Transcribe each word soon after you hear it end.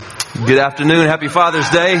Good afternoon. Happy Father's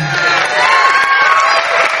Day.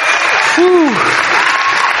 Whew.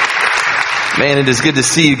 Man, it is good to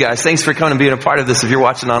see you guys. Thanks for coming and being a part of this. If you're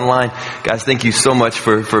watching online, guys, thank you so much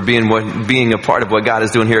for being a part of what God is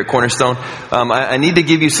doing here at Cornerstone. I need to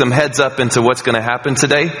give you some heads up into what's going to happen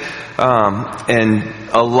today. And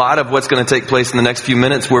a lot of what's going to take place in the next few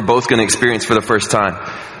minutes, we're both going to experience for the first time.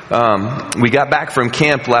 We got back from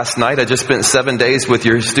camp last night. I just spent 7 days with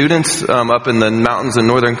your students up in the mountains in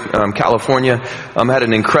Northern California. Had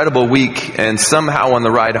an incredible week, and somehow on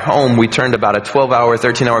the ride home, we turned about a 12-hour,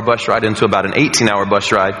 13-hour bus ride into about an 18-hour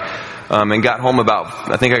bus ride, and got home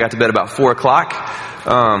I think I got to bed about 4 o'clock.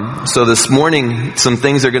 So this morning, some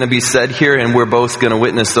things are going to be said here, and we're both going to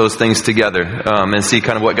witness those things together and see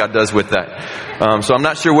kind of what God does with that. So I'm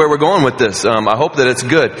not sure where we're going with this. I hope that it's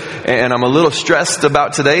good. And I'm a little stressed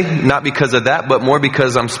about today, not because of that, but more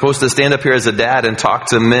because I'm supposed to stand up here as a dad and talk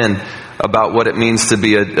to men about what it means to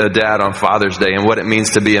be a dad on Father's Day and what it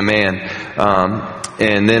means to be a man.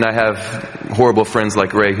 And then I have horrible friends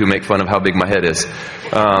like Ray who make fun of how big my head is,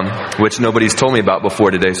 which nobody's told me about before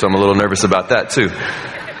today, so I'm a little nervous about that too.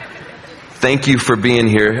 Thank you for being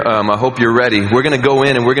here. I hope you're ready. We're going to go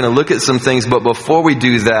in and we're going to look at some things, but before we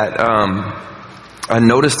do that, I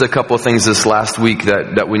noticed a couple of things this last week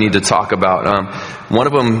that we need to talk about. One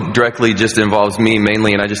of them directly just involves me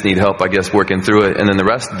mainly, and I just need help, I guess, working through it. And then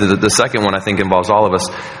the second one I think involves all of us.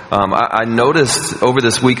 I noticed over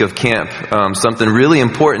this week of camp something really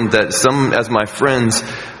important that as my friends,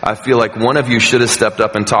 I feel like one of you should have stepped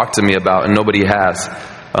up and talked to me about, and nobody has.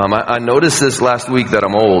 I noticed this last week that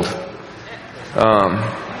I'm old.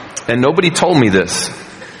 And nobody told me this.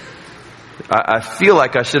 I feel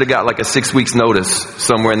like I should have got like a 6 weeks notice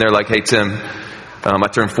somewhere in there, like, hey, Tim, I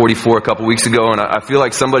turned 44 a couple weeks ago, and I feel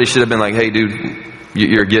like somebody should have been like, hey, dude,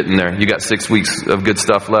 you're getting there. You got 6 weeks of good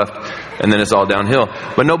stuff left, and then it's all downhill.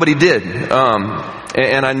 But nobody did.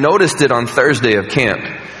 And I noticed it on Thursday of camp.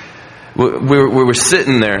 We were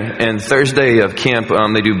sitting there, and Thursday of camp,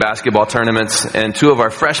 they do basketball tournaments, and two of our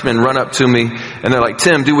freshmen run up to me, and they're like,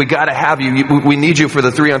 Tim, dude, we gotta have you. We need you for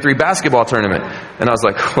the 3-on-3 basketball tournament. And I was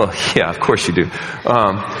like, well, yeah, of course you do.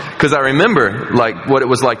 Cause I remember, like, what it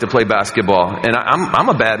was like to play basketball, and I'm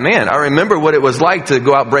a bad man. I remember what it was like to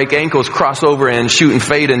go out, break ankles, cross over, and shoot and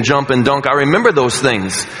fade and jump and dunk. I remember those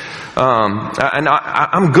things. And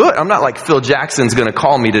I'm good. I'm not like Phil Jackson's going to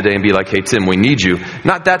call me today and be like, hey, Tim, we need you.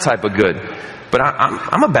 Not that type of good. But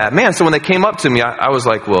I'm a bad man. So when they came up to me, I was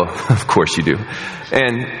like, well, of course you do.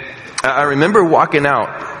 And I remember walking out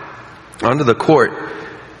onto the court,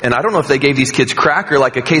 and I don't know if they gave these kids crack or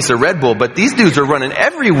like a case of Red Bull, but these dudes are running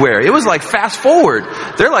everywhere. It was like fast forward.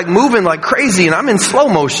 They're like moving like crazy, and I'm in slow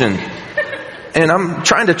motion. And I'm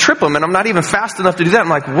trying to trip them, and I'm not even fast enough to do that. I'm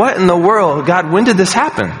like, what in the world? God, when did this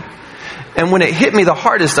happen? And when it hit me the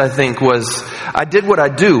hardest, I think, was I did what I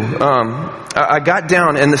do. I got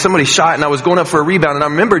down and somebody shot, and I was going up for a rebound, and I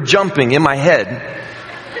remember jumping in my head.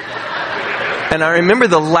 And I remember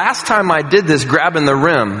the last time I did this, grabbing the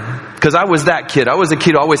rim, because I was that kid. I was a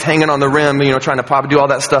kid always hanging on the rim, trying to pop, do all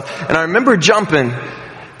that stuff. And I remember jumping,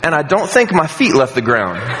 and I don't think my feet left the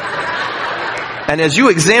ground. And as you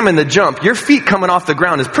examine the jump, your feet coming off the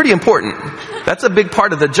ground is pretty important. That's a big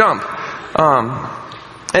part of the jump.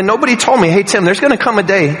 And nobody told me, hey, Tim, there's going to come a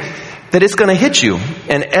day that it's going to hit you.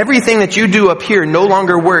 And everything that you do up here no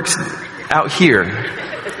longer works out here.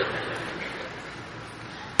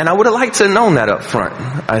 And I would have liked to have known that up front,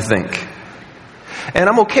 I think. And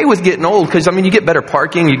I'm okay with getting old because, you get better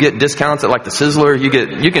parking, you get discounts at like the Sizzler,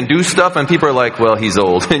 you can do stuff and people are like, well, he's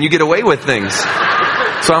old. And you get away with things.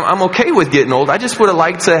 So I'm okay with getting old. I just would have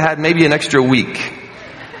liked to have had maybe an extra week.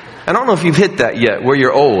 I don't know if you've hit that yet, where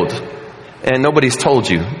you're old. And nobody's told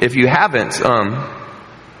you. If you haven't,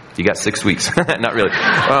 you got 6 weeks. Not really.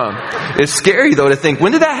 It's scary though to think,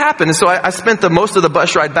 when did that happen? And so I spent the most of the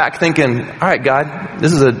bus ride back thinking, all right, God,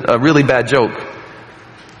 this is a really bad joke.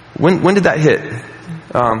 When did that hit?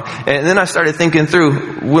 And then I started thinking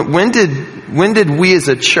through, when did we as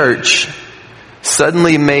a church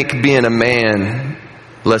suddenly make being a man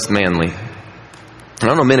less manly? I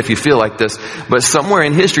don't know, men, if you feel like this, but somewhere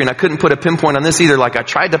in history, and I couldn't put a pinpoint on this either, like I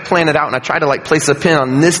tried to plan it out and I tried to like place a pin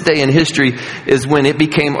on this day in history is when it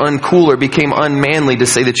became uncool or became unmanly to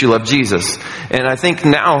say that you love Jesus. And I think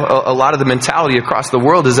now a lot of the mentality across the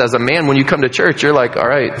world is as a man, when you come to church, you're like, all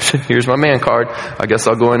right, here's my man card. I guess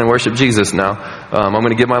I'll go in and worship Jesus now. I'm going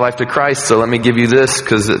to give my life to Christ, so let me give you this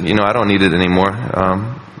because, I don't need it anymore.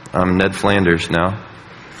 I'm Ned Flanders now.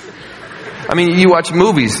 You watch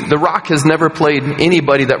movies. The Rock has never played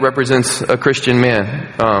anybody that represents a Christian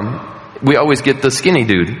man. We always get the skinny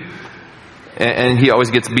dude. And he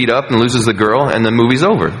always gets beat up and loses the girl, and the movie's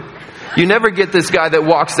over. You never get this guy that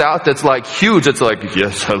walks out that's like huge. It's like,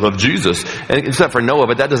 yes, I love Jesus. And except for Noah,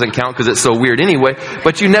 but that doesn't count because it's so weird anyway.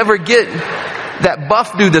 But you never get that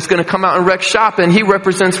buff dude that's going to come out and wreck shop, and he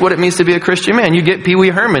represents what it means to be a Christian man. You get Pee Wee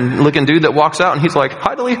Herman looking dude that walks out and he's like,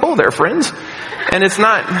 "Hidely ho there, friends." And it's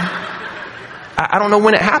not, I don't know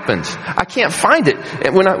when it happened. I can't find it.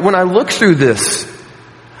 And when I look through this,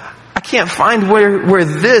 I can't find where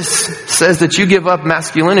this says that you give up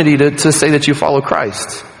masculinity to say that you follow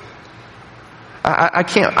Christ. I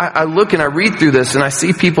can't, I look and I read through this and I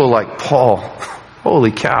see people like Paul.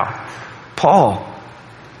 Holy cow. Paul,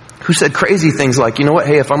 who said crazy things like, you know what,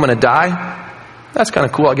 hey, if I'm going to die, that's kind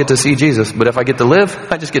of cool. I get to see Jesus. But if I get to live,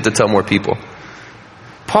 I just get to tell more people.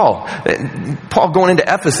 Paul going into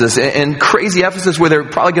Ephesus, and crazy Ephesus where they're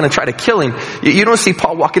probably going to try to kill him. You don't see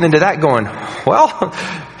Paul walking into that going, well,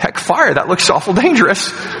 heck, fire, that looks awful dangerous.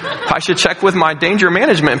 I should check with my danger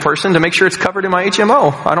management person to make sure it's covered in my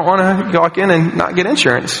HMO. I don't want to walk in and not get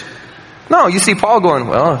insurance. No, you see Paul going,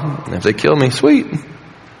 well, if they kill me, sweet.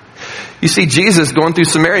 You see Jesus going through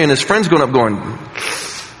Samaria and his friends going up going,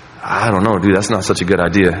 I don't know, dude, that's not such a good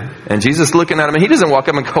idea. And Jesus looking at him, and he doesn't walk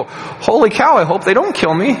up and go, holy cow, I hope they don't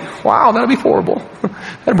kill me. Wow, that'd be horrible.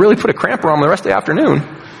 That'd really put a cramper on the rest of the afternoon.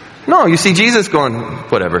 No, you see Jesus going,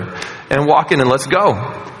 whatever, and walking and let's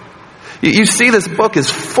go. You see this book is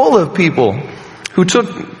full of people who took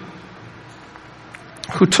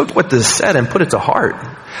what this said and put it to heart.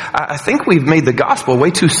 I think we've made the gospel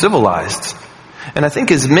way too civilized. And I think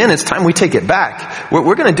as men, it's time we take it back.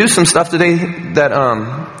 We're going to do some stuff today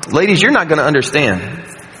that, ladies, you're not going to understand.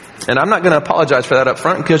 And I'm not going to apologize for that up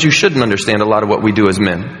front because you shouldn't understand a lot of what we do as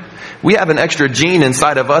men. We have an extra gene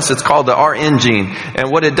inside of us. It's called the RN gene. And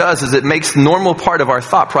what it does is it makes normal part of our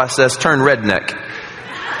thought process turn redneck.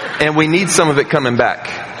 And we need some of it coming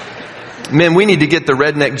back. Men, we need to get the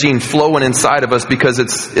redneck gene flowing inside of us because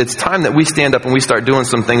it's time that we stand up and we start doing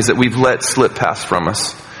some things that we've let slip past from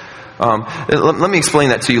us. Let me explain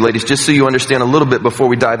that to you, ladies, just so you understand a little bit before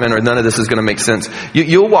we dive in, or none of this is going to make sense.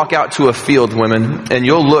 You'll walk out to a field, women, and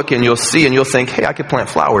you'll look and you'll see and you'll think, hey, I could plant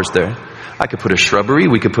flowers there. I could put a shrubbery,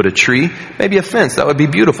 we could put a tree, maybe a fence. That would be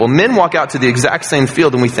beautiful. Men walk out to the exact same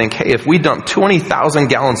field and we think, hey, if we dump 20,000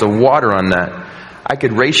 gallons of water on that, I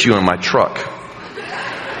could race you in my truck.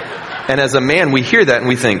 And as a man, we hear that and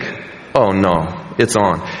we think, oh no, it's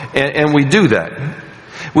on. And we do that.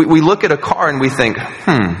 We look at a car and we think,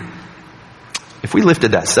 if we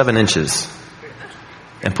lifted that 7 inches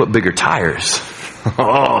and put bigger tires,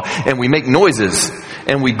 and we make noises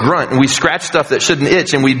and we grunt and we scratch stuff that shouldn't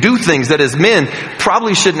itch and we do things that as men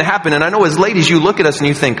probably shouldn't happen. And I know as ladies, you look at us and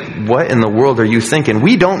you think, what in the world are you thinking?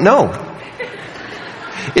 We don't know.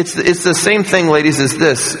 It's the same thing, ladies, as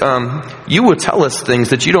this. You will tell us things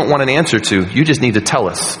that you don't want an answer to. You just need to tell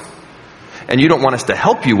us. And you don't want us to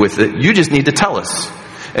help you with it. You just need to tell us.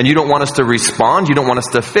 And you don't want us to respond. You don't want us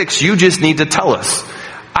to fix. You just need to tell us.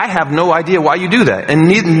 I have no idea why you do that.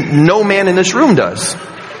 And no man in this room does.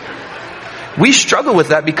 We struggle with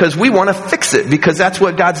that because we want to fix it. Because that's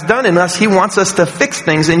what God's done in us. He wants us to fix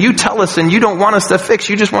things. And you tell us and you don't want us to fix.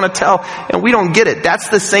 You just want to tell. And we don't get it. That's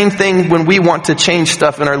the same thing when we want to change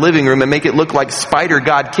stuff in our living room and make it look like Spider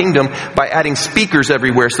God Kingdom by adding speakers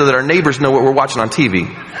everywhere so that our neighbors know what we're watching on TV.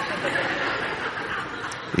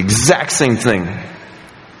 Exact same thing.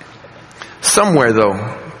 Somewhere,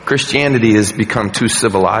 though, Christianity has become too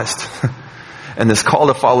civilized. And this call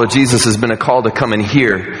to follow Jesus has been a call to come and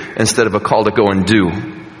hear instead of a call to go and do.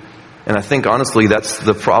 And I think, honestly, that's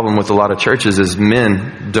the problem with a lot of churches is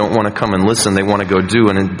men don't want to come and listen. They want to go do,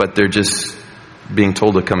 but they're just being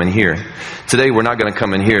told to come and hear. Today, we're not going to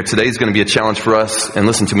come and hear. Today's going to be a challenge for us, and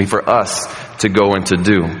listen to me, for us to go and to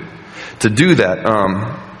do. To do that,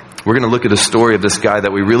 we're going to look at a story of this guy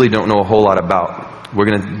that we really don't know a whole lot about. We're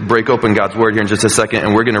going to break open God's Word here in just a second,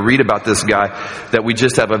 and we're going to read about this guy that we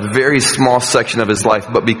just have a very small section of his life.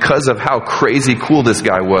 But because of how crazy cool this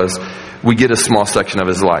guy was, we get a small section of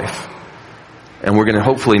his life. And we're going to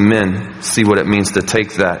hopefully, men, see what it means to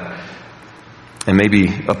take that and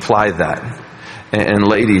maybe apply that. And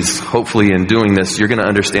ladies, hopefully in doing this, you're going to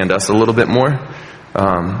understand us a little bit more.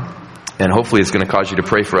 And hopefully it's going to cause you to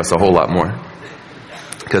pray for us a whole lot more.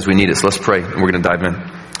 Because we need it. So let's pray, and we're going to dive in.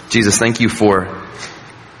 Jesus, thank you for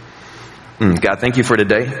God, thank you for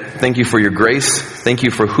today. Thank you for your grace. Thank you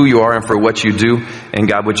for who you are and for what you do. And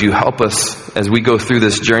God, would you help us as we go through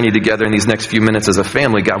this journey together in these next few minutes as a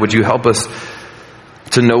family? God, would you help us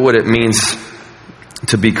to know what it means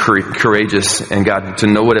to be courageous, and God, to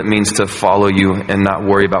know what it means to follow you and not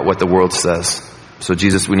worry about what the world says. So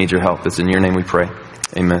Jesus, we need your help. It's in your name we pray.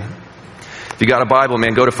 Amen. If you got a Bible,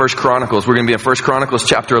 man, go to 1 Chronicles. We're going to be in 1 Chronicles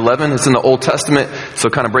chapter 11. It's in the Old Testament, so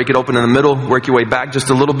kind of break it open in the middle, work your way back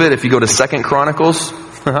just a little bit. If you go to 2 Chronicles,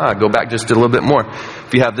 go back just a little bit more.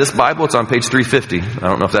 If you have this Bible, it's on page 350. I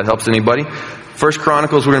don't know if that helps anybody. 1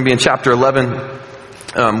 Chronicles, we're going to be in chapter 11.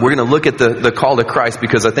 We're going to look at the call to Christ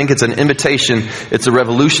because I think it's an invitation. It's a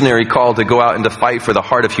revolutionary call to go out and to fight for the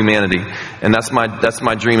heart of humanity. And that's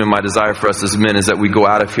my dream and my desire for us as men, is that we go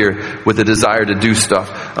out of here with a desire to do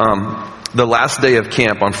stuff. The last day of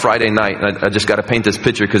camp on Friday night, I just got to paint this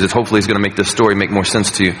picture because hopefully it's going to make this story make more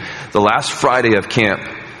sense to you. The last Friday of camp,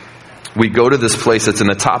 we go to this place that's in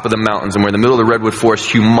the top of the mountains, and we're in the middle of the redwood forest,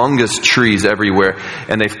 humongous trees everywhere,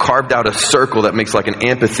 and they've carved out a circle that makes like an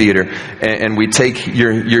amphitheater, and we take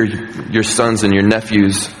your sons and your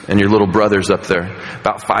nephews and your little brothers up there,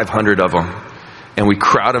 about 500 of them, and we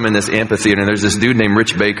crowd them in this amphitheater, and there's this dude named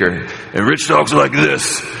Rich Baker, and Rich talks like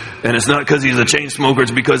this. And it's not because he's a chain smoker,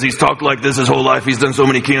 it's because he's talked like this his whole life. He's done so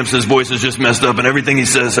many camps, his voice is just messed up, and everything he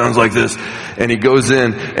says sounds like this. And he goes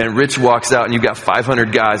in, and Rich walks out, and you've got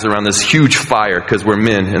 500 guys around this huge fire, because we're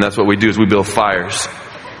men, and that's what we do, is we build fires.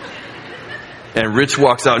 And Rich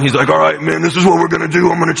walks out, and he's like, all right, men, this is what we're going to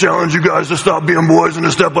do. I'm going to challenge you guys to stop being boys and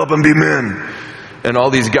to step up and be men. And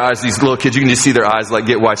all these guys, these little kids, you can just see their eyes like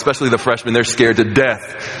get wide, especially the freshmen, they're scared to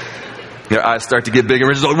death. Their eyes start to get big, and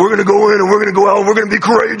Rich is like, we're going to go in and we're going to go out and we're going to be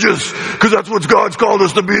courageous, because that's what God's called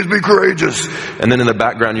us to be, is be courageous. And then in the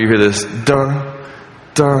background you hear this, dun,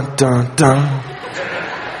 dun, dun, dun,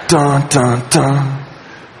 dun, dun, dun,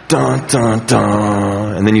 dun, dun,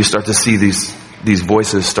 dun. And then you start to see these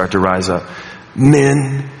voices start to rise up.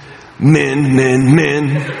 Men, men, men,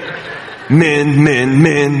 men, men, men,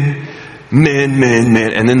 men, men, men,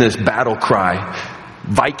 men. And then this battle cry,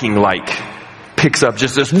 Viking-like, picks up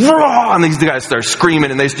just this, raw, and these guys start screaming,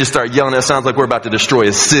 and they just start yelling. It sounds like we're about to destroy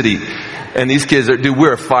a city. And these kids are, dude,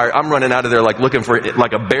 we're afire. I'm running out of there like looking for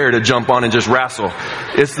like a bear to jump on and just wrestle.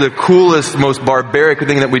 It's the coolest, most barbaric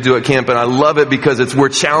thing that we do at camp, and I love it because we're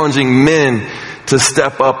challenging men to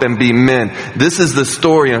step up and be men. This is the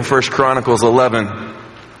story in 1 Chronicles 11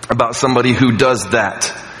 about somebody who does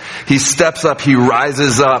that. He steps up, he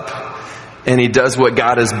rises up, and he does what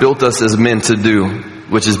God has built us as men to do,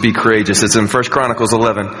 which is be courageous. It's in 1 Chronicles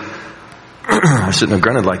 11. I shouldn't have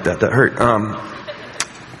grunted like that. That hurt.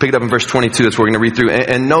 Pick it up in verse 22. That's what we're going to read through.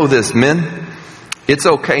 And know this, men. It's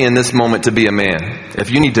okay in this moment to be a man.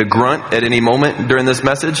 If you need to grunt at any moment during this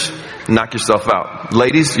message, knock yourself out.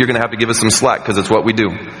 Ladies, you're going to have to give us some slack because it's what we do.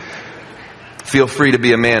 Feel free to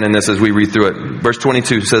be a man in this as we read through it. Verse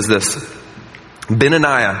 22 says this.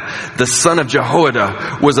 Benaniah, the son of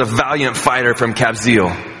Jehoiada, was a valiant fighter from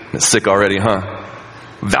Kabzeel. That's sick already, huh?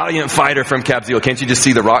 Valiant fighter from Kabzeel. Can't you just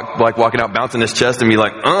see the rock like walking out, bouncing his chest and be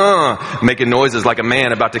like, making noises like a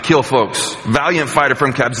man about to kill folks. Valiant fighter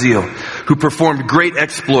from Kabzeel, who performed great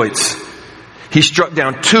exploits. He struck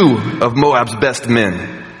down 2 of Moab's best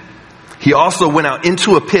men. He also went out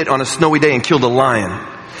into a pit on a snowy day and killed a lion.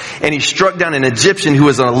 And he struck down an Egyptian who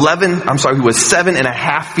was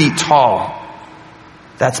 7.5 feet tall.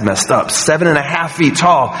 That's messed up. 7.5 feet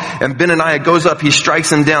tall. And Benaniah goes up, he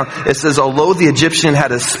strikes him down. It says, although the Egyptian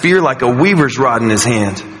had a spear like a weaver's rod in his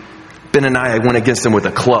hand, Benaniah went against him with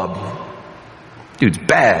a club. Dude's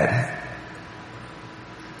bad.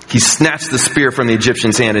 He snatched the spear from the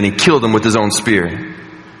Egyptian's hand and he killed him with his own spear.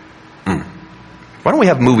 Why don't we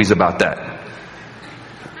have movies about that?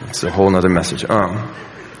 That's a whole other message.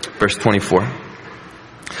 Verse 24.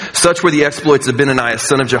 Such were the exploits of Benaniah,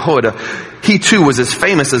 son of Jehoiada. He too was as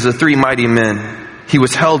famous as the 3 mighty men. He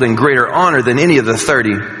was held in greater honor than any of the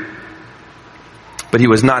 30. But he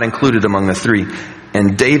was not included among the 3.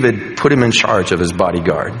 And David put him in charge of his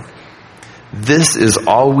bodyguard. This is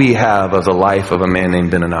all we have of the life of a man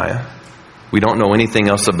named Benaniah. We don't know anything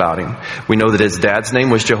else about him. We know that his dad's name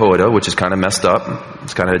was Jehoiada, which is kind of messed up.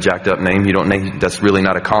 It's kind of a jacked up name. That's really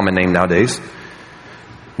not a common name nowadays.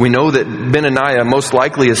 We know that Benaniah most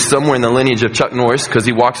likely is somewhere in the lineage of Chuck Norris because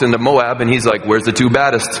he walks into Moab and he's like, where's the 2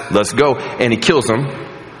 baddest? Let's go. And he kills them.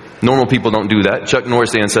 Normal people don't do that. Chuck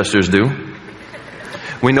Norris ancestors do.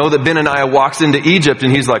 We know that Benaniah walks into Egypt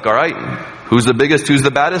and he's like, all right, who's the biggest? Who's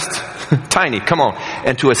the baddest? Tiny, come on.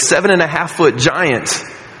 And to a 7.5-foot giant,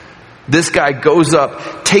 this guy goes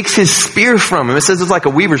up, takes his spear from him. It says it's like a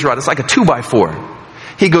weaver's rod. It's like a 2x4.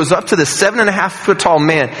 He goes up to the 7.5-foot tall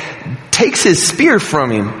man, takes his spear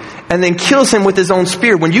from him, and then kills him with his own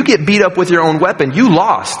spear. When you get beat up with your own weapon, you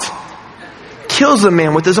lost. Kills the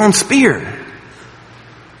man with his own spear.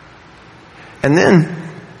 And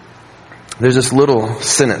then there's this little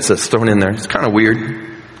sentence that's thrown in there. It's kind of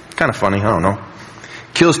weird. Kind of funny. I don't know.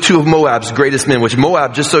 kills 2 of Moab's greatest men, which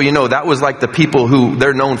Moab, just so you know, that was like the people who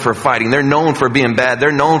they're known for fighting. They're known for being bad.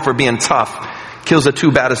 They're known for being tough. Kills the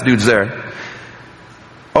 2 baddest dudes there.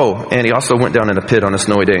 Oh, and he also went down in a pit on a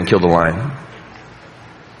snowy day and killed a lion.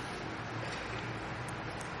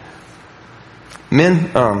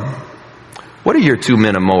 Men, what are your 2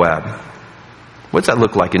 men of Moab? What's that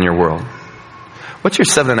look like in your world? What's your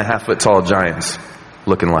 7.5 foot tall giants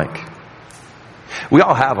looking like? We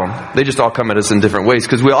all have them. They just all come at us in different ways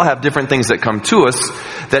because we all have different things that come to us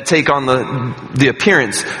that take on the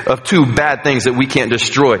appearance of 2 bad things that we can't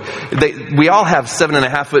destroy. We all have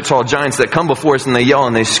 7.5 foot tall giants that come before us and they yell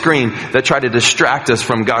and they scream that try to distract us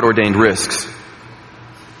from God ordained risks.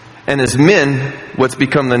 And as men, what's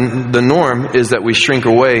become the norm is that we shrink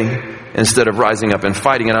away instead of rising up and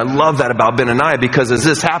fighting. And I love that about Benaniah because as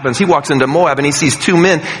this happens, he walks into Moab and he sees 2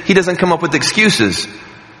 men. He doesn't come up with excuses.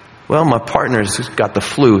 Well, my partner's got the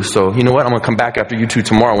flu, so you know what? I'm going to come back after you 2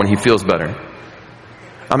 tomorrow when he feels better.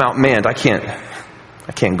 I'm outmanned. I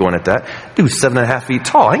can't go in at that. Dude's 7.5 feet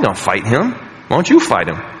tall. I ain't going to fight him. Why don't you fight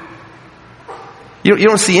him? You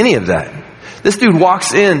don't see any of that. This dude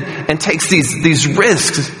walks in and takes these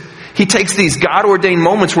risks. He takes these God-ordained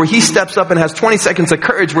moments where he steps up and has 20 seconds of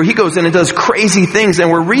courage, where he goes in and does crazy things, and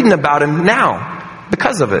we're reading about him now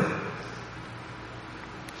because of it.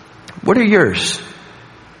 What are yours?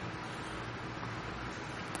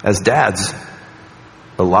 As dads,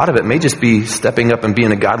 a lot of it may just be stepping up and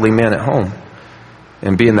being a godly man at home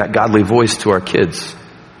and being that godly voice to our kids.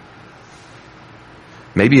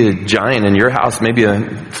 Maybe a giant in your house, maybe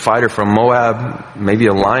a fighter from Moab, maybe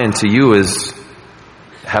a lion to you is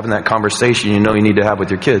having that conversation you know you need to have with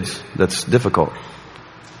your kids. That's difficult.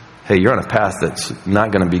 Hey, you're on a path that's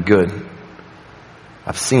not going to be good.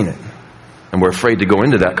 I've seen it. And we're afraid to go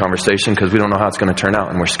into that conversation because we don't know how it's going to turn out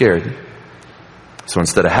and we're scared. So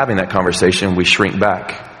instead of having that conversation, we shrink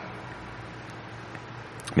back.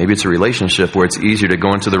 Maybe it's a relationship where it's easier to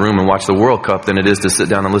go into the room and watch the World Cup than it is to sit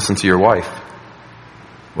down and listen to your wife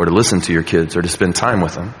or to listen to your kids or to spend time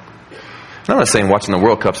with them. And I'm not saying watching the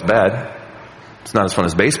World Cup's bad. It's not as fun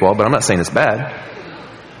as baseball, but I'm not saying it's bad.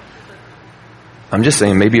 I'm just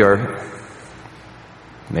saying maybe our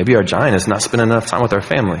giant is not spending enough time with our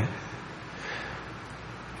family.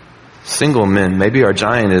 Single men, maybe our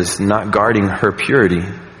giant is not guarding her purity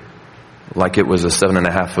like it was a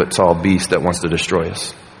 7.5 foot tall beast that wants to destroy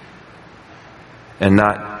us. And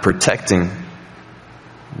not protecting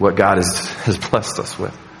what God has blessed us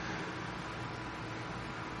with.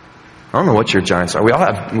 I don't know what your giants are. We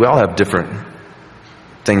all have different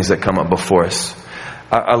things that come up before us.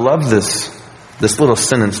 I love this little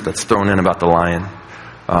sentence that's thrown in about the lion.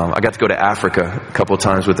 I got to go to Africa a couple of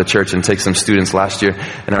times with the church and take some students last year.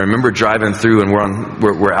 And I remember driving through, and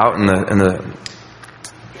we're out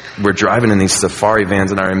we're driving in these safari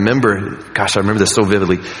vans. And I remember this so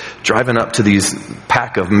vividly, driving up to these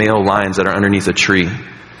pack of male lions that are underneath a tree,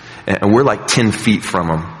 and we're like 10 feet from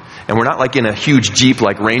them. And we're not like in a huge Jeep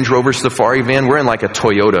like Range Rover safari van. We're in like a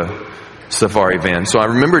Toyota safari van. So I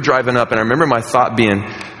remember driving up, and I remember my thought being,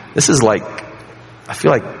 this is like, I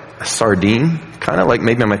feel like a sardine, kind of like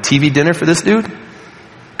maybe I'm a TV dinner for this dude.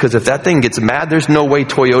 Because if that thing gets mad, there's no way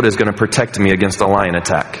Toyota is going to protect me against a lion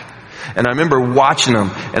attack. And I remember watching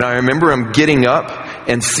them, and I remember them getting up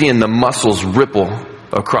and seeing the muscles ripple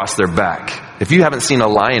across their back. If you haven't seen a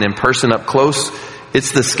lion in person up close,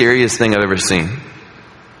 it's the scariest thing I've ever seen.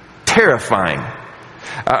 Terrifying.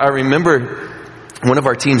 I remember one of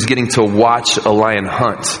our teams getting to watch a lion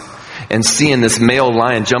hunt and seeing this male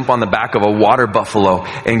lion jump on the back of a water buffalo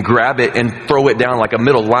and grab it and throw it down like a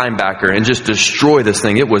middle linebacker and just destroy this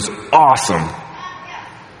thing. It was awesome.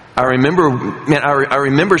 I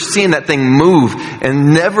remember seeing that thing move,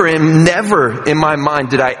 and never in my mind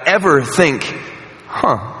did I ever think,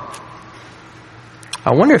 I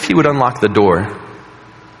wonder if he would unlock the door,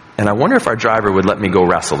 and I wonder if our driver would let me go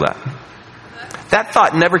wrestle that. That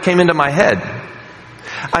thought never came into my head.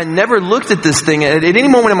 I never looked at this thing and at any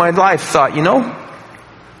moment in my life thought,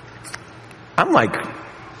 I'm like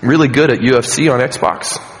really good at UFC on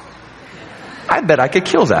Xbox. I bet I could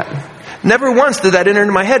kill that. Never once did that enter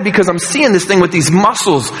into my head, because I'm seeing this thing with these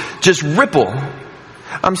muscles just ripple.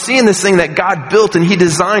 I'm seeing this thing that God built and He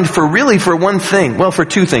designed for one thing. Well, for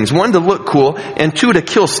 2 things. 1, to look cool, and 2, to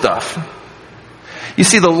kill stuff. You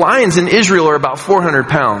see, the lions in Israel are about 400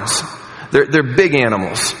 pounds. They're big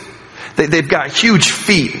animals. They've got huge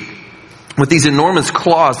feet with these enormous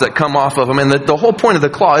claws that come off of them. And the whole point of the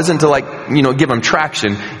claw isn't to give them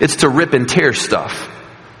traction. It's to rip and tear stuff.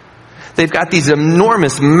 They've got these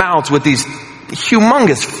enormous mouths with these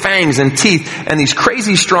humongous fangs and teeth and these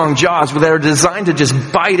crazy strong jaws that are designed to just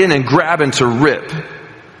bite in and grab and to rip.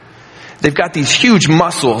 They've got these huge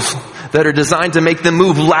muscles that are designed to make them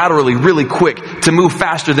move laterally really quick, to move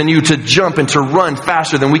faster than you, to jump and to run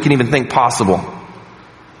faster than we can even think possible.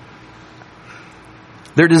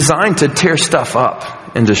 They're designed to tear stuff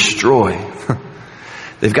up and destroy.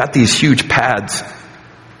 They've got these huge pads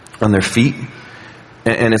on their feet,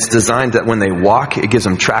 and it's designed that when they walk, it gives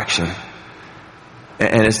them traction.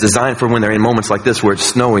 And it's designed for when they're in moments like this where it's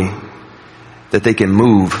snowy, that they can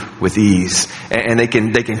move with ease. And they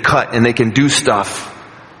can cut and they can do stuff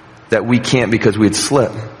that we can't because we'd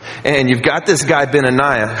slip. And you've got this guy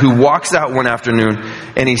Benaniah who walks out one afternoon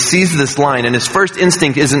and he sees this lion, and his first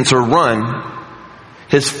instinct isn't to run.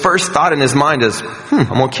 His first thought in his mind is, I'm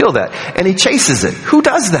going to kill that. And he chases it. Who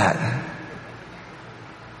does that?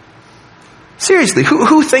 Seriously,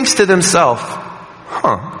 who thinks to themselves,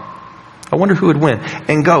 I wonder who would win,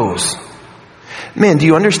 and goes. Man, do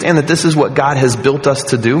you understand that this is what God has built us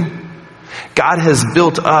to do? God has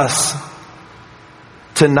built us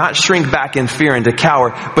to not shrink back in fear and to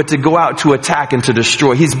cower, but to go out to attack and to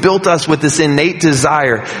destroy. He's built us with this innate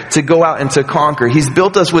desire to go out and to conquer. He's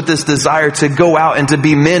built us with this desire to go out and to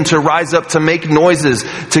be men, to rise up, to make noises,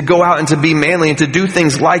 to go out and to be manly and to do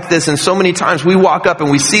things like this. And so many times we walk up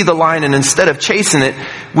and we see the lion, and instead of chasing it,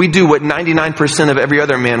 we do what 99% of every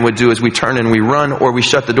other man would do, is we turn and we run, or we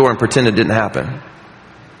shut the door and pretend it didn't happen.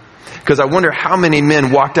 Because I wonder how many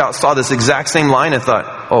men walked out, saw this exact same line and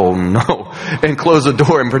thought, oh no, and closed the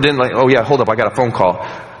door and pretend like, oh yeah, hold up, I got a phone call.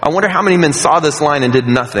 I wonder how many men saw this line and did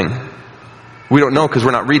nothing. We don't know because we're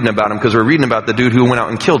not reading about him, because we're reading about the dude who went out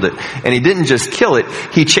and killed it. And he didn't just kill it,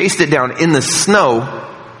 he chased it down in the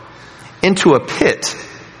snow into a pit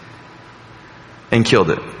and killed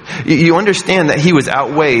it. You understand that he was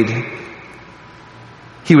outweighed,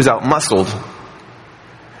 he was outmuscled.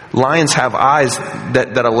 Lions have eyes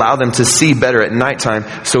that allow them to see better at nighttime.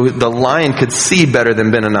 So the lion could see better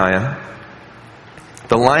than Benaniah.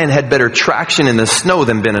 The lion had better traction in the snow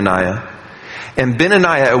than Benaniah. And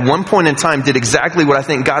Benaniah at one point in time did exactly what I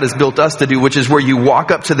think God has built us to do, which is where you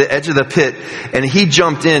walk up to the edge of the pit, and he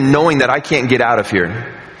jumped in knowing that I can't get out of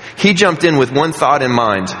here. He jumped in with one thought in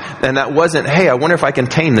mind, and that wasn't, hey, I wonder if I can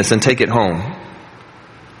tame this and take it home.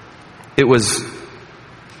 It was,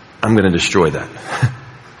 I'm going to destroy that.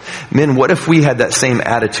 Men, what if we had that same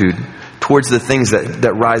attitude towards the things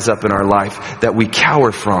that rise up in our life that we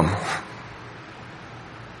cower from?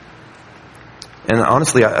 And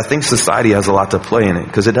honestly, I think society has a lot to play in it,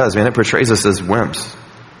 because it does, man. It portrays us as wimps.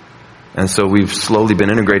 And so we've slowly been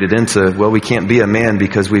integrated into, well, we can't be a man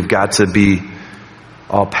because we've got to be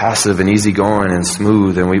all passive and easygoing and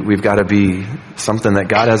smooth, and we've got to be something that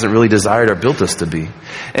God hasn't really desired or built us to be.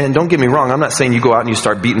 And don't get me wrong, I'm not saying you go out and you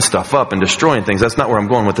start beating stuff up and destroying things. That's not where I'm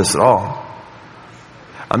going with this at all.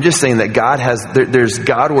 I'm just saying that there's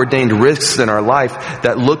God-ordained risks in our life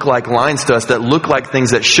that look like lines to us, that look like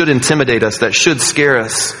things that should intimidate us, that should scare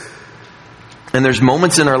us. And there's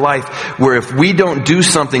moments in our life where if we don't do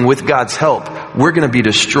something with God's help, we're going to be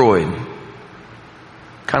destroyed.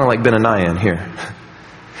 Kind of like Benaniah in here.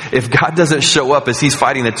 If God doesn't show up as he's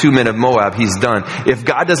fighting the 2 men of Moab, he's done. If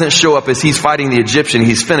God doesn't show up as he's fighting the Egyptian,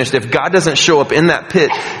 he's finished. If God doesn't show up in that pit,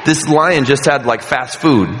 this lion just had like fast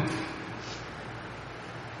food.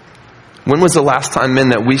 When was the last time, men,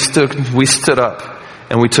 that we stood up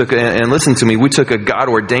and we took, and listen to me, we took a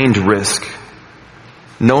God-ordained risk,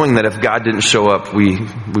 knowing that if God didn't show up, we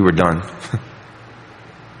were done.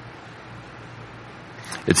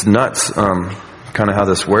 It's nuts. Kind of how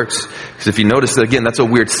this works. Because if you notice, again, that's a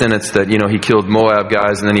weird sentence that, he killed Moab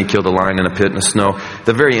guys and then he killed a lion in a pit in the snow.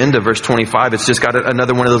 The very end of verse 25, it's just got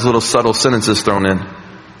another one of those little subtle sentences thrown in.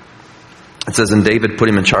 It says, and David put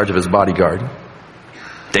him in charge of his bodyguard.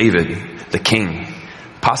 David, the king,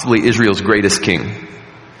 possibly Israel's greatest king.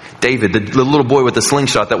 David, the little boy with the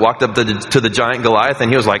slingshot that walked up to the giant Goliath,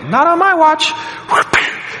 and he was like, not on my watch,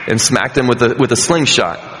 and smacked him with a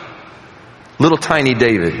slingshot. Little tiny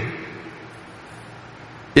David.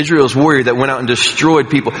 Israel's warrior that went out and destroyed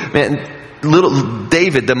people. Man, little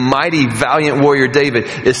David, the mighty, valiant warrior David,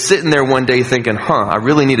 is sitting there one day thinking, I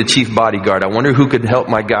really need a chief bodyguard. I wonder who could help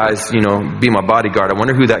my guys, be my bodyguard. I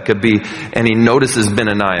wonder who that could be. And he notices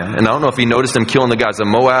Benaniah. And I don't know if he noticed him killing the guys of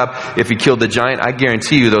Moab, if he killed the giant. I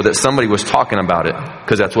guarantee you, though, that somebody was talking about it.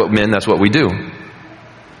 Because that's what we do.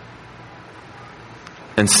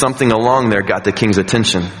 And something along there got the king's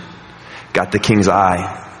attention, got the king's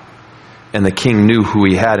eye. And the king knew who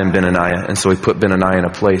he had in Benaniah, and so he put Benaniah in a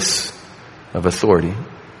place of authority.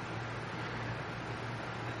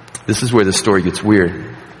 This is where the story gets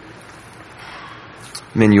weird.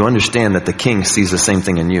 Men, you understand that the king sees the same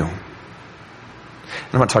thing in you.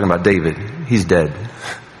 I'm not talking about David. He's dead.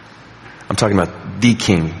 I'm talking about the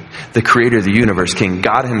king, the creator of the universe, King,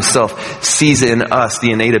 God himself sees in us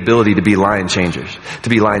the innate ability to be lion changers, to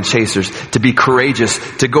be lion chasers, to be courageous,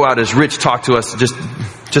 to go out as Rich talked to us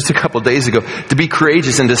just a couple days ago, to be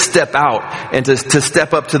courageous and to step out and to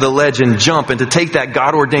step up to the ledge and jump and to take that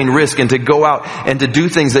God-ordained risk and to go out and to do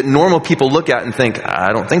things that normal people look at and think,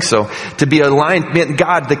 I don't think so. To be a lion,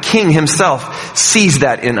 God, the King himself, sees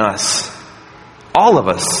that in us. All of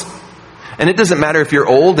us. And it doesn't matter if you're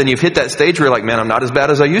old and you've hit that stage where you're like, man, I'm not as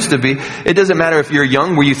bad as I used to be. It doesn't matter if you're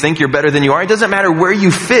young where you think you're better than you are. It doesn't matter where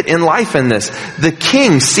you fit in life in this. The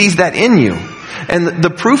King sees that in you. And the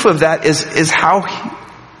proof of that is how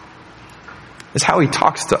he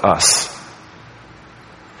talks to us.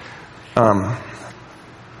 One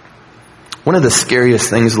of the scariest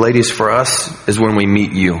things, ladies, for us is when we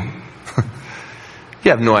meet you.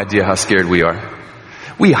 You have no idea how scared we are.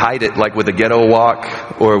 We hide it like with a ghetto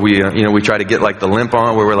walk, or we try to get like the limp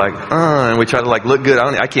on where we're like, and we try to like look good.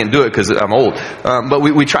 I can't do it because I'm old. But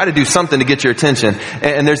we try to do something to get your attention.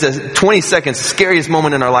 And there's a 20 seconds, scariest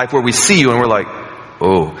moment in our life where we see you and we're like,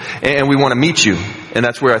 oh, and we want to meet you. And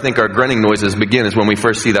that's where I think our grunting noises begin, is when we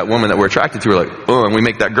first see that woman that we're attracted to. We're like, oh, and we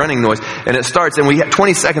make that grunting noise. And it starts, and we have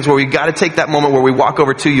 20 seconds where we got to take that moment where we walk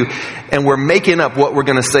over to you and we're making up what we're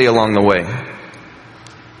going to say along the way.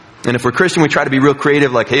 And if we're Christian, we try to be real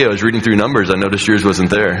creative, like, hey, I was reading through Numbers, I noticed yours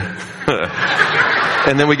wasn't there.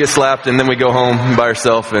 And then we get slapped, and then we go home by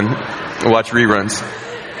ourselves and watch reruns.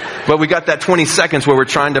 But we got that 20 seconds where we're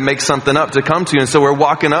trying to make something up to come to you. And so we're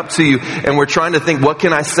walking up to you, and we're trying to think, what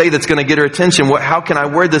can I say that's going to get her attention? How can I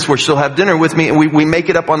word this where she'll have dinner with me? And we make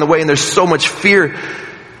it up on the way, and there's so much fear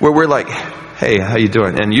where we're like, hey, how you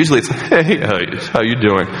doing? And usually it's, hey, how you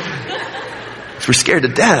doing? So we're scared to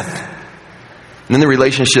death. And then the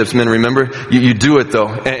relationships, men, remember, you do it though,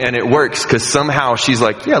 and it works, because somehow she's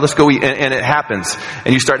like, yeah, let's go eat, and it happens.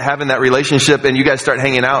 And you start having that relationship, and you guys start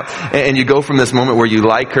hanging out, and you go from this moment where you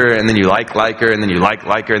like her, and then you like her, and then you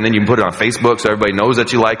like her, and then you put it on Facebook so everybody knows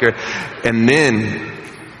that you like her. And then,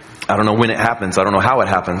 I don't know when it happens, I don't know how it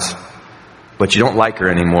happens, but you don't like her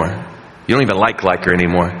anymore. You don't even like her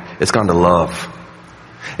anymore. It's gone to love.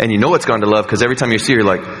 And you know it's gone to love, because every time you see her,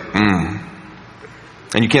 you're like,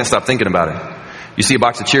 and you can't stop thinking about it. You see a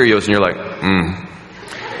box of Cheerios and you're like,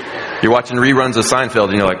 You're watching reruns of Seinfeld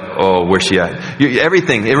and you're like, oh, where's she at?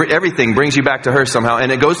 Everything brings you back to her somehow.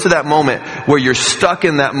 And it goes to that moment where you're stuck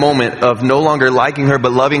in that moment of no longer liking her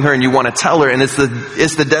but loving her, and you want to tell her. And it's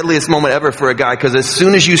the deadliest moment ever for a guy, because as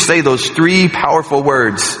soon as you say those three powerful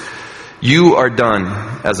words, you are done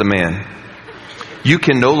as a man. You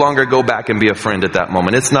can no longer go back and be a friend at that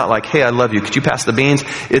moment. It's not like, hey, I love you, could you pass the beans?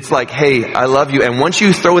 It's like, hey, I love you. And once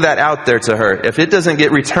you throw that out there to her, if it doesn't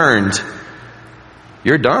get returned,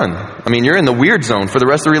 you're done. I mean, you're in the weird zone for the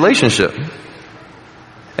rest of the relationship.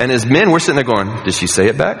 And as men, we're sitting there going, did she say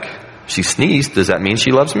it back? She sneezed. Does that mean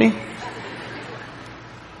she loves me?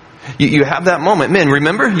 You have that moment. Men,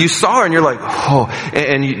 remember? You saw her and you're like, oh,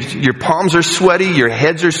 and your palms are sweaty, your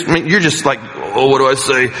heads are, you're just like, oh, what do I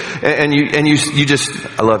say? And you just,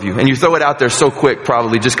 I love you. And you throw it out there so quick,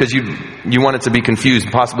 probably just because you want it to be confused,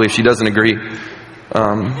 possibly if she doesn't agree.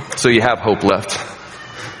 So you have hope left.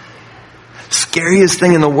 Scariest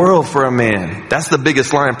thing in the world for a man. That's the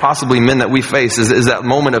biggest line possibly, men, that we face is that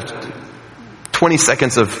moment of 20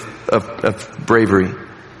 seconds of bravery.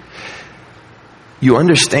 You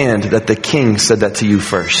understand that the King said that to you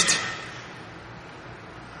first.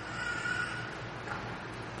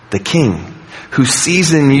 The King who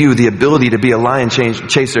sees in you the ability to be a lion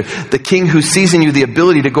chaser. The King who sees in you the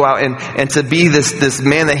ability to go out and to be this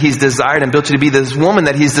man that He's desired and built you to be, this woman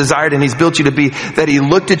that He's desired and He's built you to be, that He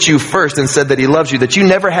looked at you first and said that He loves you, that you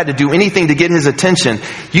never had to do anything to get His attention.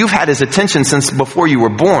 You've had His attention since before you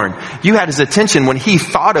were born. You had His attention when He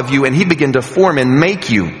thought of you and He began to form and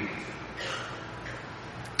make you.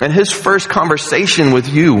 And His first conversation with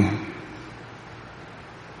you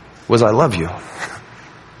was, I love you.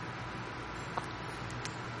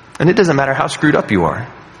 And it doesn't matter how screwed up you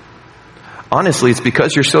are. Honestly, it's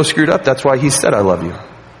because you're so screwed up, that's why He said, I love you.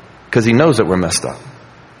 Because He knows that we're messed up.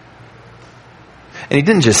 And He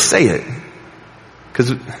didn't just say it.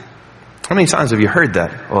 Because how many times have you heard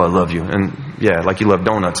that? Oh, I love you. And yeah, like you love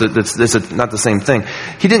donuts. It's not the same thing.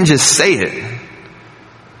 He didn't just say it.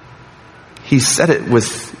 He said it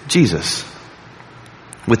with Jesus,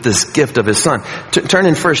 with this gift of His Son. Turn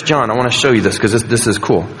in 1 John. I want to show you this because this is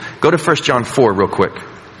cool. Go to 1 John 4 real quick.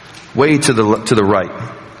 Way to the right.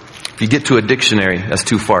 If you get to a dictionary, that's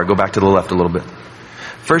too far. Go back to the left a little bit.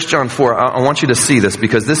 1 John 4. I want you to see this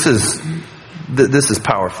because this is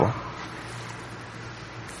powerful.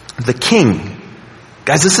 The King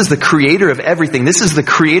Guys, this is the creator of everything. This is the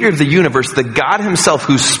creator of the universe, the God himself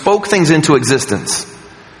who spoke things into existence.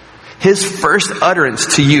 His first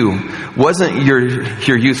utterance to you wasn't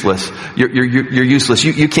you're useless. You're useless.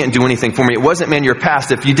 You can't do anything for me. It wasn't, man, you're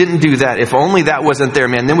past. If you didn't do that, if only that wasn't there,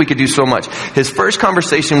 man, then we could do so much. His first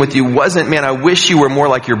conversation with you wasn't, man, I wish you were more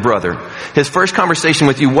like your brother. His first conversation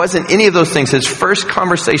with you wasn't any of those things. His first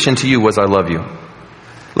conversation to you was, I love you.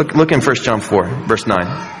 Look in 1 John 4, verse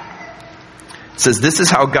 9. It says, this is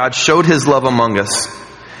how God showed his love among us.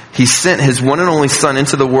 He sent his one and only Son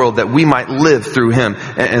into the world that we might live through him.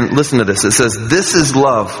 And listen to this. It says, this is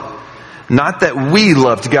love. Not that we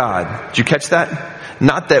loved God. Did you catch that?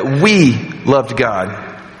 Not that we loved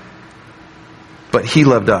God, but he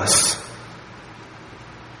loved us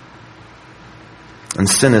and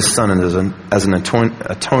sent his Son as an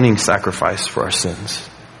atoning sacrifice for our sins.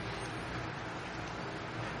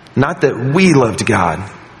 Not that we loved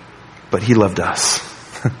God, but he loved us.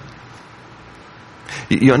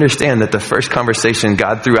 You understand that the first conversation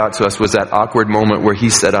God threw out to us was that awkward moment where he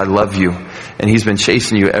said, I love you. And he's been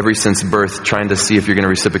chasing you ever since birth, trying to see if you're going to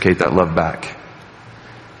reciprocate that love back.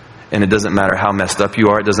 And it doesn't matter how messed up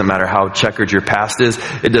you are. It doesn't matter how checkered your past is.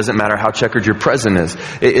 It doesn't matter how checkered your present is.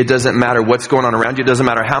 It doesn't matter what's going on around you. It doesn't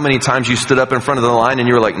matter how many times you stood up in front of the line and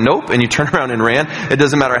you were like, nope, and you turned around and ran. It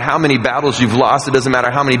doesn't matter how many battles you've lost. It doesn't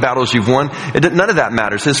matter how many battles you've won. None of that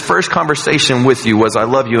matters. His first conversation with you was, I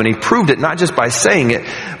love you. And he proved it not just by saying it,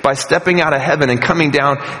 by stepping out of heaven and coming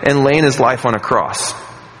down and laying his life on a cross.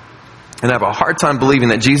 And I have a hard time believing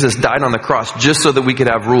that Jesus died on the cross just so that we could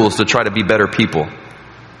have rules to try to be better people.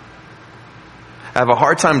 I have a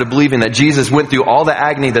hard time to believing that Jesus went through all the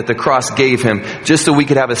agony that the cross gave him just so we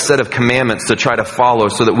could have a set of commandments to try to follow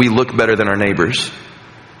so that we look better than our neighbors.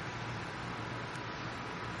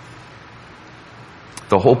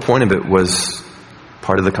 The whole point of it was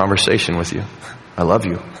part of the conversation with you. I love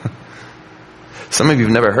you. Some of you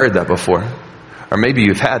have never heard that before. Or maybe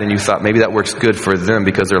you've had and you thought maybe that works good for them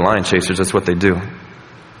because they're lion chasers. That's what they do.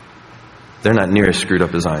 They're not near as screwed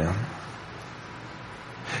up as I am.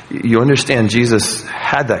 You understand Jesus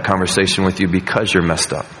had that conversation with you because you're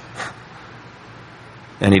messed up.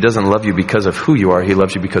 And he doesn't love you because of who you are. He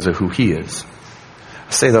loves you because of who he is.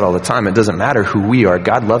 I say that all the time. It doesn't matter who we are.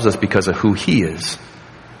 God loves us because of who he is.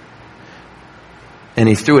 And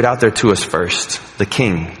he threw it out there to us first. The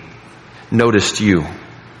King noticed you.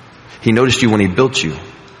 He noticed you when he built you.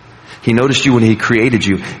 He noticed you when he created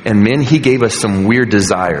you. And men, he gave us some weird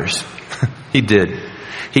desires. He did.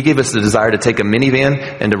 He gave us the desire to take a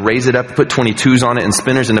minivan and to raise it up, put 22s on it and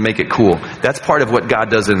spinners and to make it cool. That's part of what God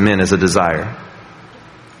does in men, is a desire.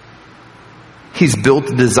 He's built,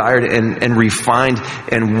 desired, and refined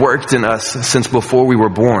and worked in us since before we were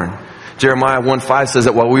born. Jeremiah 1:5 says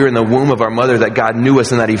that while we were in the womb of our mother, that God knew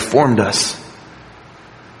us and that he formed us.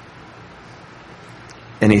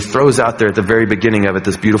 And he throws out there at the very beginning of it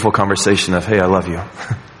this beautiful conversation of, hey, I love you.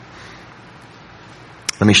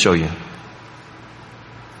 Let me show you.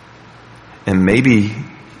 And maybe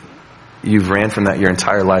you've ran from that your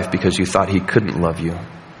entire life because you thought he couldn't love you.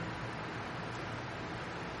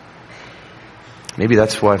 Maybe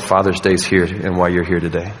that's why Father's Day is here and why you're here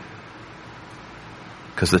today.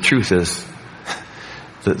 Because the truth is,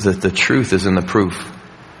 the truth is in the proof.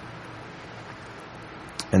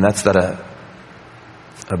 And that's that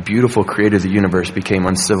a beautiful creator of the universe became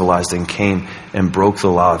uncivilized and came and broke the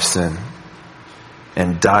law of sin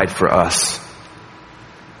and died for us.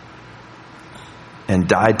 And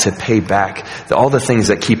died to pay back all the things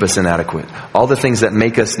that keep us inadequate, all the things that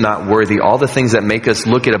make us not worthy, all the things that make us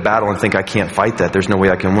look at a battle and think, I can't fight that. There's no way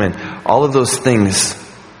I can win. All of those things,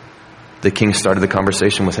 the King started the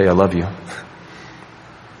conversation with, hey, I love you.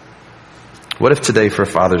 What if today for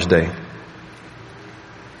Father's Day,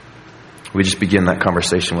 we just begin that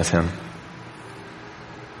conversation with him?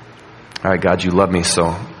 All right, God, you love me,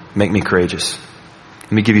 so make me courageous.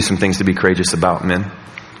 Let me give you some things to be courageous about, men.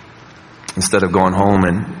 Instead of going home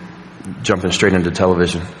and jumping straight into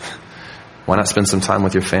television, why not spend some time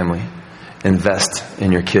with your family? Invest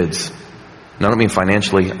in your kids. And I don't mean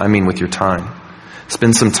financially, I mean with your time.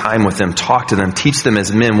 Spend some time with them. Talk to them. Teach them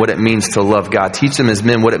as men what it means to love God. Teach them as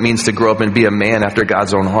men what it means to grow up and be a man after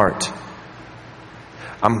God's own heart.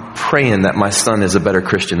 I'm praying that my son is a better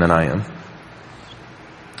Christian than I am.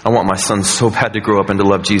 I want my son so bad to grow up and to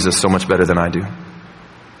love Jesus so much better than I do.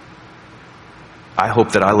 I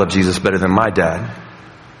hope that I love Jesus better than my dad.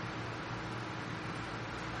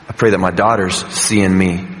 I pray that my daughters see in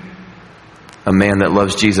me a man that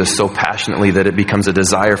loves Jesus so passionately that it becomes a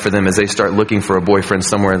desire for them as they start looking for a boyfriend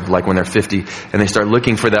somewhere, like when they're 50, and they start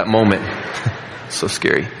looking for that moment. So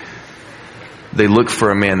scary. They look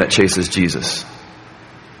for a man that chases Jesus.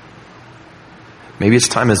 Maybe it's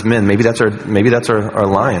time as men. Maybe that's our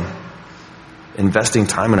lion. Investing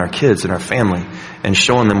time in our kids and our family and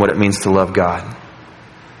showing them what it means to love God.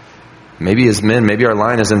 Maybe as men, maybe our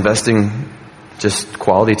lion is investing just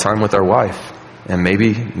quality time with our wife. And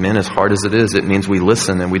maybe, men, as hard as it is, it means we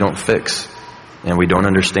listen and we don't fix. And we don't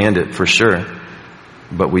understand it for sure.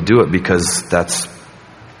 But we do it because that's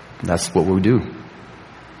what we do.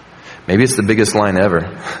 Maybe it's the biggest line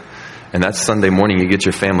ever. And that's Sunday morning, you get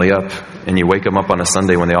your family up and you wake them up on a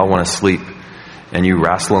Sunday when they all want to sleep. And you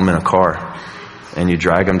wrestle them in a car and you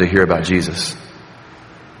drag them to hear about Jesus.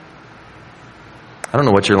 I don't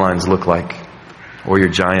know what your lines look like, or your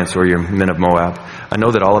giants, or your men of Moab. I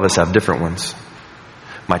know that all of us have different ones.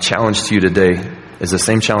 My challenge to you today is the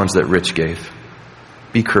same challenge that Rich gave.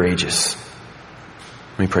 Be courageous.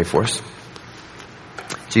 Let me pray for us.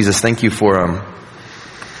 Jesus, thank you for,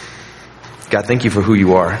 God, thank you for who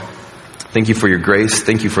you are. Thank you for your grace.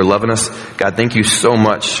 Thank you for loving us. God, thank you so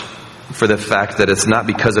much for the fact that it's not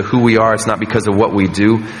because of who we are. It's not because of what we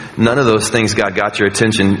do. None of those things, God, got your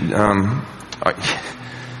attention.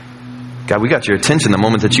 God, we got your attention the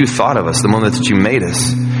moment that you thought of us, the moment that you made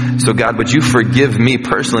us. So God, would you forgive me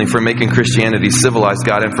personally for making Christianity civilized,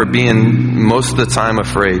 God, and for being most of the time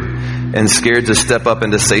afraid and scared to step up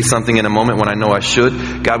and to say something in a moment when I know I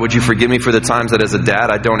should. God, would you forgive me for the times that as a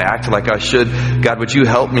dad I don't act like I should. God, would you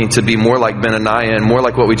help me to be more like Benaniah and more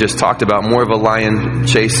like what we just talked about, more of a lion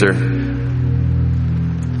chaser.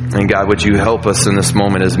 And God, would you help us in this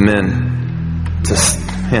moment as men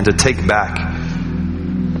to take back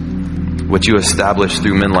what you established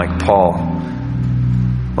through men like Paul,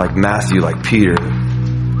 like Matthew, like Peter,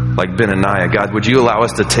 like Benaniah. God, would you allow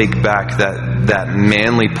us to take back that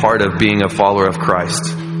manly part of being a follower of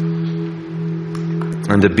Christ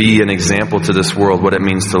and to be an example to this world, what it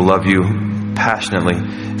means to love you passionately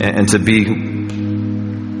and to be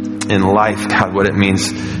in life, God, what it means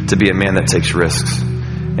to be a man that takes risks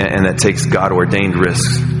and that takes God-ordained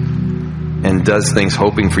risks and does things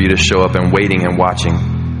hoping for you to show up and waiting and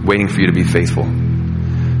watching. Waiting for you to be faithful.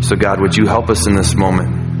 So God, would you help us in this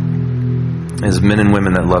moment as men and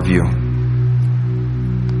women that love you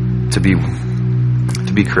to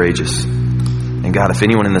be courageous. And God, if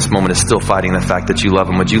anyone in this moment is still fighting the fact that you love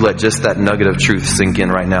them, would you let just that nugget of truth sink in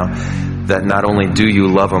right now, that not only do you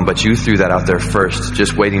love them, but you threw that out there first,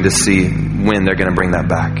 just waiting to see when they're going to bring that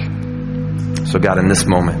back. So God, in this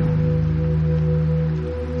moment,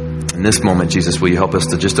 Jesus, will you help us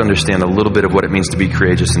to just understand a little bit of what it means to be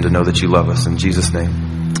courageous and to know that you love us. In Jesus' name,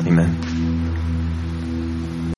 amen.